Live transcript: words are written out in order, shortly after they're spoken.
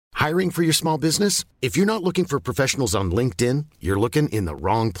Hiring for your small business? If you're not looking for professionals on LinkedIn, you're looking in the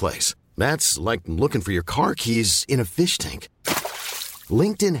wrong place. That's like looking for your car keys in a fish tank.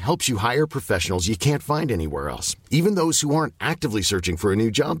 LinkedIn helps you hire professionals you can't find anywhere else, even those who aren't actively searching for a new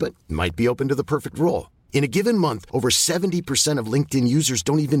job but might be open to the perfect role. In a given month, over 70% of LinkedIn users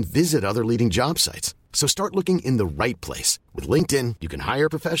don't even visit other leading job sites. So start looking in the right place. With LinkedIn, you can hire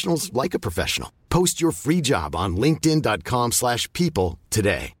professionals like a professional. Post your free job on linkedin.com/people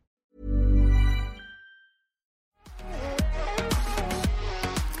today.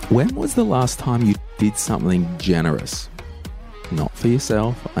 When was the last time you did something generous? Not for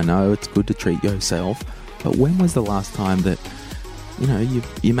yourself. I know it's good to treat yourself, but when was the last time that,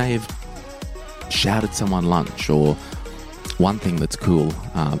 you may have shouted someone lunch? Or one thing that's cool,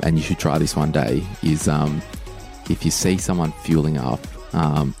 and you should try this one day, is if you see someone fueling up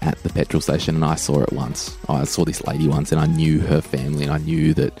at the petrol station, and I saw it once. I saw this lady once, and I knew her family, and I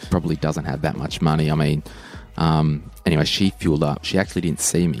knew that probably doesn't have that much money. Anyway, she fueled up. She actually didn't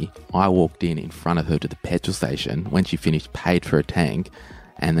see me. I walked in front of her to the petrol station. When she finished, paid for a tank,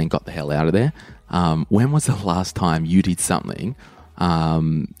 and then got the hell out of there. When was the last time you did something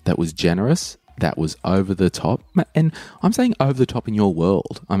that was generous, that was over the top? And I'm saying over the top in your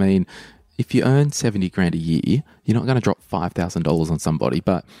world. I mean, if you earn 70 grand a year, you're not going to drop $5,000 on somebody.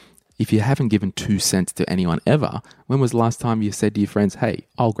 But if you haven't given 2 cents to anyone ever, when was the last time you said to your friends, hey,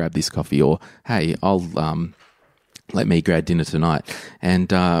 I'll grab this coffee, or hey, I'll let me grab dinner tonight? And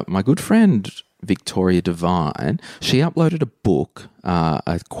my good friend Victoria Devine, she uploaded a book,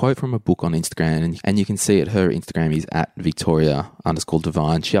 a quote from a book on Instagram, and you can see it. Her Instagram is at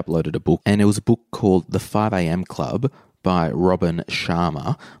Victoria_Devine. She uploaded a book, and it was a book called The 5am Club by Robin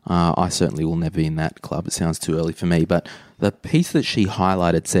Sharma. I certainly will never be in that club. It sounds too early for me. But the piece that she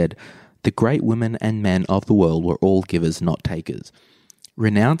highlighted said, "The great women and men of the world were all givers, not takers.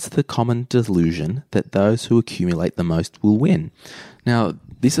 Renounce the common delusion that those who accumulate the most will win." Now,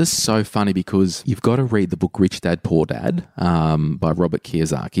 this is so funny because you've got to read the book Rich Dad, Poor Dad by Robert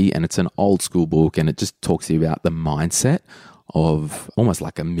Kiyosaki, and it's an old school book, and it just talks to you about the mindset of almost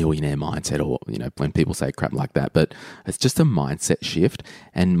like a millionaire mindset, or, when people say crap like that, but it's just a mindset shift.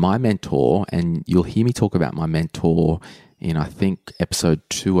 And my mentor, and you'll hear me talk about my mentor in, I think, episode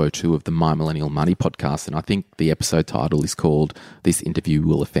 202 of the My Millennial Money podcast. And I think the episode title is called "This Interview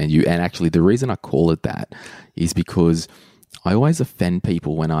Will Offend You." And actually, the reason I call it that is because I always offend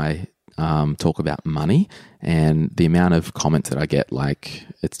people when I talk about money, and the amount of comments that I get, like,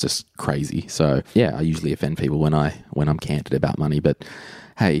 it's just crazy. So yeah, I usually offend people when I'm candid about money. But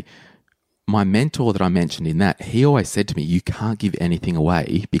hey, my mentor that I mentioned in that, he always said to me, you can't give anything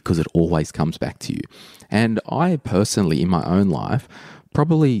away because it always comes back to you. And I personally, in my own life,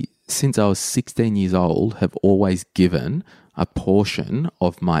 probably since I was 16 years old, have always given a portion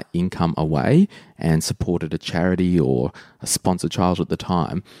of my income away and supported a charity or a sponsored child at the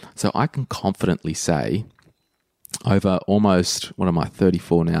time. So I can confidently say, over almost, what am I,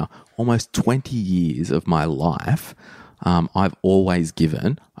 34 now, almost 20 years of my life, I've always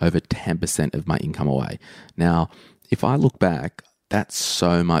given over 10% of my income away. Now, if I look back, that's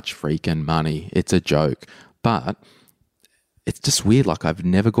so much freaking money. It's a joke. But it's just weird. Like, I've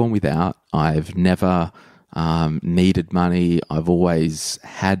never gone without. I've never needed money. I've always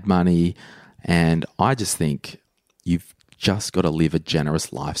had money. And I just think you've just got to live a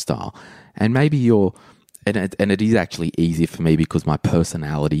generous lifestyle. And maybe and it is actually easier for me because my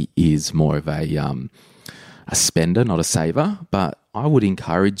personality is more of a spender, not a saver. But I would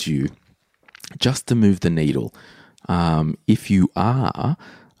encourage you just to move the needle. If you are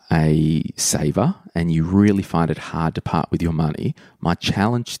a saver and you really find it hard to part with your money, my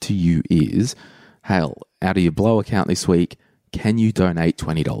challenge to you is, hell, out of your Blow account this week, can you donate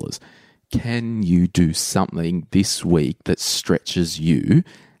 $20? Can you do something this week that stretches you?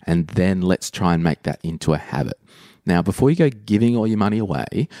 And then let's try and make that into a habit. Now, before you go giving all your money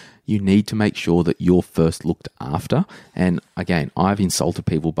away, you need to make sure that you're first looked after. And again, I've insulted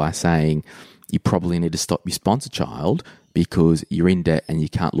people by saying you probably need to stop your sponsor child because you're in debt and you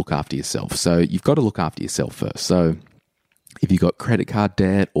can't look after yourself. So you've got to look after yourself first. So if you've got credit card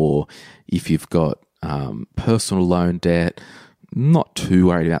debt, or if you've got personal loan debt, not too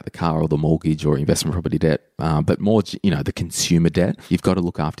worried about the car or the mortgage or investment property debt, but more, the consumer debt, you've got to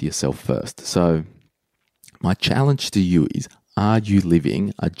look after yourself first. So my challenge to you is, are you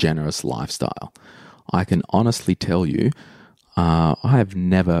living a generous lifestyle? I can honestly tell you, I have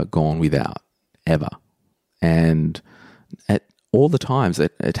never gone without, ever. And at all the times,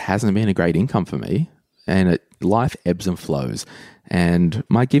 it hasn't been a great income for me. And life ebbs and flows. And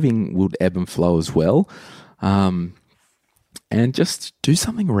my giving would ebb and flow as well. and just do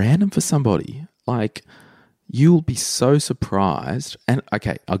something random for somebody. Like, you'll be so surprised. And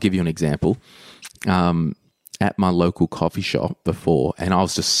okay, I'll give you an example. At my local coffee shop before, and I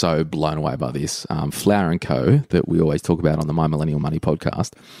was just so blown away by this, Flower & Co. that we always talk about on the My Millennial Money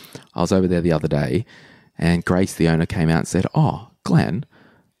podcast. I was over there the other day, and Grace, the owner, came out and said, "Oh, Glenn,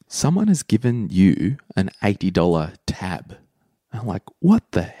 someone has given you an $80 tab." I'm like,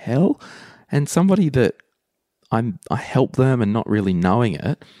 what the hell? And somebody that I helped them and not really knowing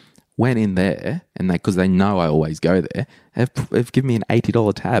it, went in there, and because they know I always go there, have given me an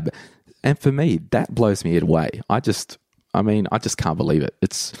 $80 tab. And for me, that blows me away. I just can't believe it.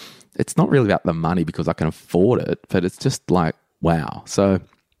 It's not really about the money because I can afford it, but it's just like, wow. So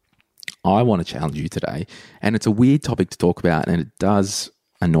I want to challenge you today. And it's a weird topic to talk about, and it does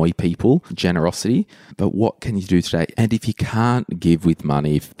annoy people, generosity. But what can you do today? And if you can't give with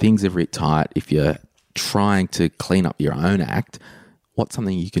money, if things are a bit tight, if you're trying to clean up your own act, what's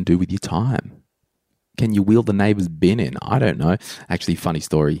something you can do with your time? Can you wheel the neighbour's bin in? I don't know. Actually, funny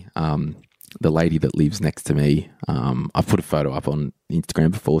story. The lady that lives next to me, I've put a photo up on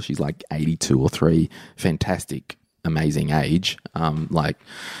Instagram before. She's like 82 or 3. Fantastic, amazing age.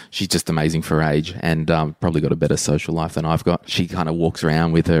 She's just amazing for her age, and probably got a better social life than I've got. She kind of walks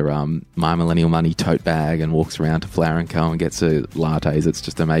around with her My Millennial Money tote bag and walks around to Flower & Co. and gets her lattes. It's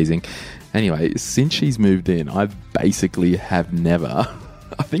just amazing. Anyway, since she's moved in, I basically have never...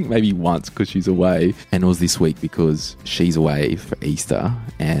 I think maybe once because she's away, and it was this week because she's away for Easter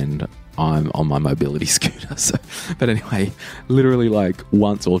and I'm on my mobility scooter. But anyway, literally like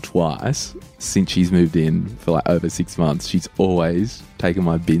once or twice since she's moved in for like over 6 months, she's always taken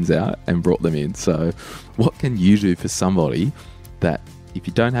my bins out and brought them in. So what can you do for somebody that, if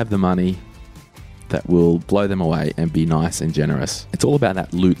you don't have the money, that will blow them away and be nice and generous? It's all about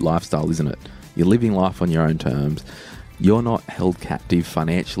that loot lifestyle, isn't it? You're living life on your own terms. You're not held captive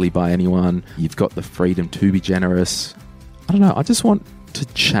financially by anyone. You've got the freedom to be generous. I don't know. I just want to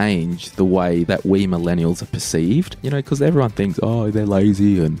change the way that we millennials are perceived, because everyone thinks, oh, they're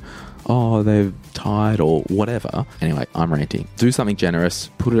lazy and, oh, they're tired or whatever. Anyway, I'm ranting. Do something generous.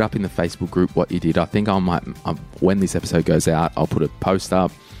 Put it up in the Facebook group, what you did. I think when this episode goes out, I'll put a post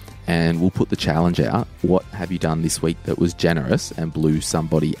up and we'll put the challenge out. What have you done this week that was generous and blew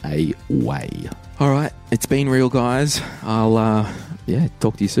somebody away? All right, it's been real, guys. I'll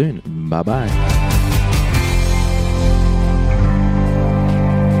talk to you soon. Bye-bye.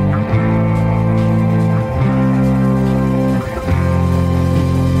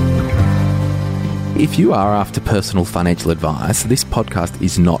 If you are after personal financial advice, this podcast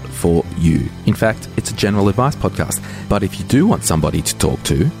is not for you. In fact, it's a general advice podcast. But if you do want somebody to talk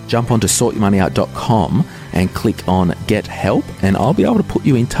to, jump onto sortyourmoneyout.com and click on Get Help, and I'll be able to put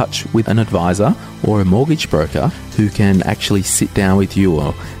you in touch with an advisor or a mortgage broker who can actually sit down with you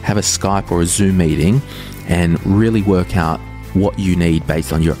or have a Skype or a Zoom meeting and really work out what you need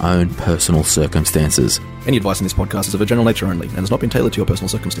based on your own personal circumstances. Any advice in this podcast is of a general nature only and has not been tailored to your personal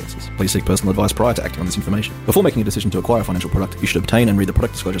circumstances. Please seek personal advice prior to acting on this information. Before making a decision to acquire a financial product, you should obtain and read the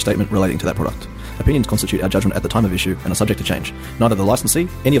product disclosure statement relating to that product. Opinions constitute our judgment at the time of issue and are subject to change. Neither the licensee,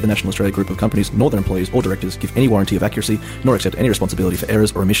 any of the National Australia Group of companies, nor their employees or directors give any warranty of accuracy, nor accept any responsibility for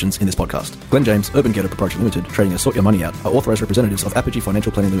errors or omissions in this podcast. Glenn James, Urban Ghetto Proprietary Limited, trading as Sort Your Money Out, are authorised representatives of Apogee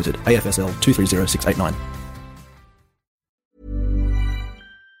Financial Planning Limited, AFSL 230689.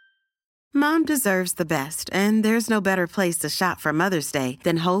 Mom deserves the best, and there's no better place to shop for Mother's Day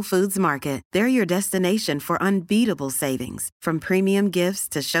than Whole Foods Market. They're your destination for unbeatable savings, from premium gifts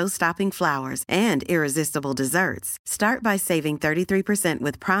to show-stopping flowers and irresistible desserts. Start by saving 33%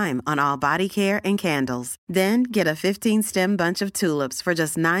 with Prime on all body care and candles. Then get a 15-stem bunch of tulips for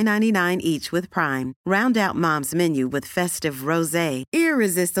just $9.99 each with Prime. Round out Mom's menu with festive rosé,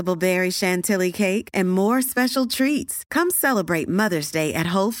 irresistible berry chantilly cake, and more special treats. Come celebrate Mother's Day at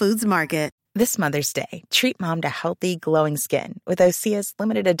Whole Foods Market. This Mother's Day, treat Mom to healthy, glowing skin with Osea's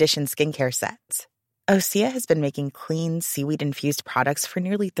limited edition skincare sets. Osea has been making clean, seaweed-infused products for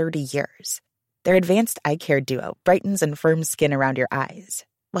nearly 30 years. Their advanced eye care duo brightens and firms skin around your eyes,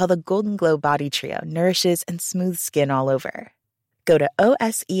 while the Golden Glow Body Trio nourishes and smooths skin all over. Go to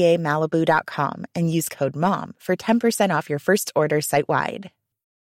OSEAMalibu.com and use code MOM for 10% off your first order site-wide.